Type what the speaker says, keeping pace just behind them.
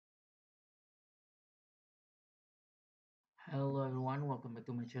Hello everyone, welcome back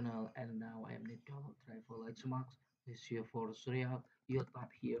to my channel. And now I am the Donald Driver Lexmark. This here for Surya. You tap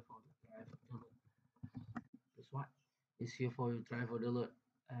here for the driver alert. This one is here for your driver alert.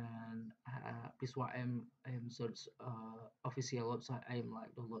 And this one I'm search official website. I am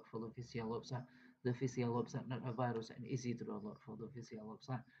like download for the official website. The official website not a virus and easy to download for the official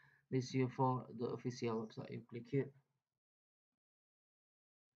website. This here for the official website. You click here,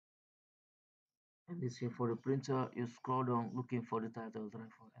 and this here for the printer. You scroll down looking for the title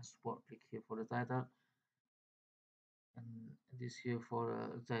driver and support. Click here for the title, and this here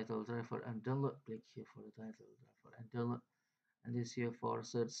for title driver and download. Click here for the title driver and download, and this here for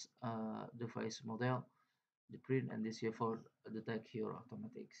search device model, the print, and this here for detect your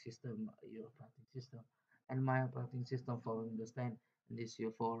automatic system, your operating system, and my operating system for Windows 10, and this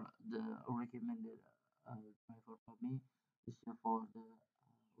here for the recommended driver for me. This here for the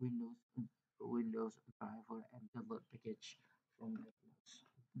Windows driver and download package from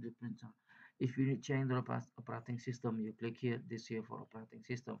the printer. If you need change the operating system, you click here. This here for operating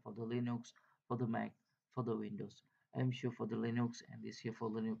system for the Linux, for the Mac, for the Windows. I'm sure for the Linux, and this here for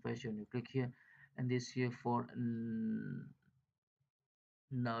the new version. You click here, and this here for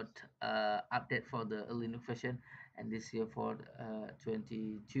not update for the Linux version, and this here for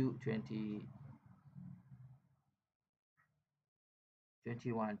 22, 20,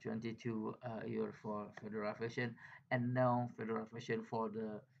 21, 22 year for federal version, and now federal version for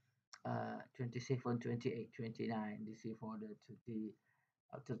the 27, 28, 29. This is for the 20,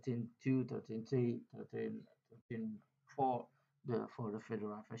 13 2, 13 3, 13, 13 4, the for the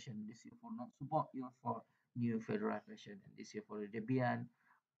federal version. This is for not support you for new federal version, and this is for the Debian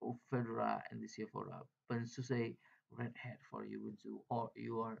of federal, and this is for OpenSUSE, Red Hat for Ubuntu, or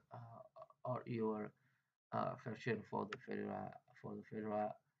your version for the federal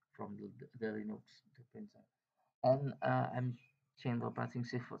from the Linux depends on. And I'm changing the operating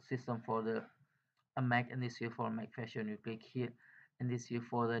system for the a Mac, and this year for Mac version you click here, and this year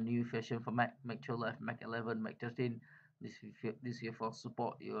for the new version for Mac 12, Mac 11, Mac 13. This year for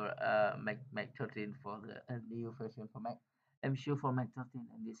support your Mac 13 for the new version for Mac. I'm sure for Mac 13,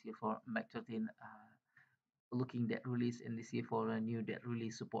 and this year for Mac 13 looking that release, and this year for a new that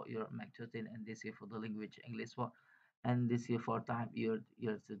release support your Mac 13, and this year for the language English for, and this year for type your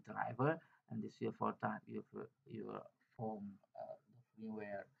the driver, and this year for type your form the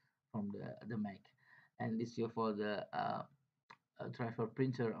firmware from the Mac, and this year for the driver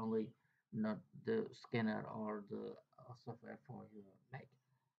printer only, not the scanner or the software for your Mac.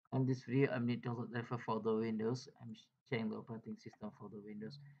 In this video, I'm need to download driver for the Windows. I'm changing the operating system for the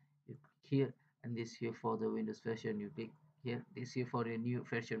Windows. You click here, and this here for the Windows version. You click here. This here for the new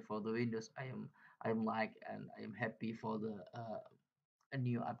version for the Windows. I'm like, and I am happy for the a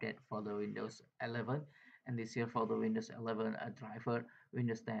new update for the Windows 11, and this year for the Windows 11 driver,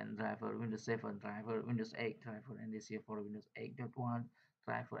 Windows 10 driver, Windows 7 driver, Windows 8 driver, and this year for Windows 8.1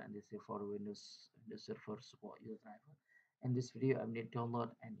 driver, and this year for Windows Server support your driver. In this video, I'm going to download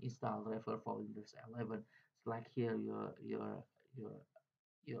and install driver for Windows 11. Select here your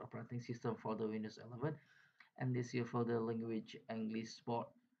your operating system for the Windows 11, and this year for the language English support,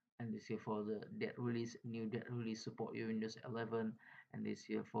 and this year for the that release new that release support your Windows 11, and this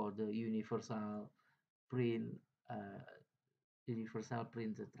year for the print uh, universal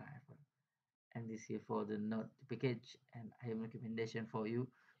printer driver, and this year for the not package, and I have recommendation for you.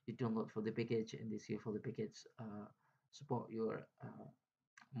 You download for the package, and this year for the package support your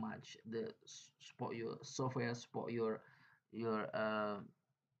much the support your software, support your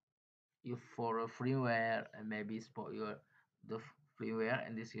for a firmware, and maybe support your the firmware,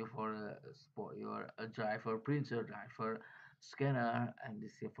 and this here for support your driver printer, driver scanner, and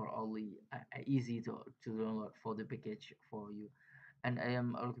this here for only easy to download for the package for you. And I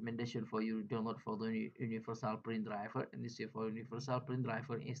am a recommendation for you to download for the universal print driver, and this here for universal print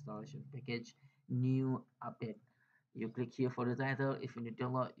driver installation package new update. You click here for the title. If you need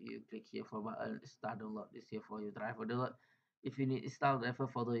download, you click here for button start download. This here for your driver download. If you need install driver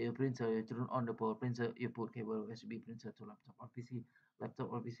for the your printer, you turn on the power printer. You put cable USB printer to laptop or PC.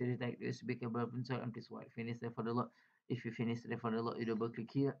 Laptop or PC detect USB cable printer, and please wait. Finish there for the load. If you finish there for the load, you double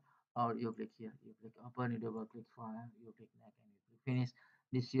click here, or you click here. You click open. You double click file. You click next, and you click finish.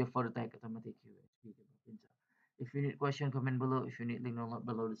 This here for the tag automatic USB cable printer. If you need question, comment below. If you need link download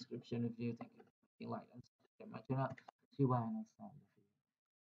below description. If you think you like and subscribe my channel. See you bye next time.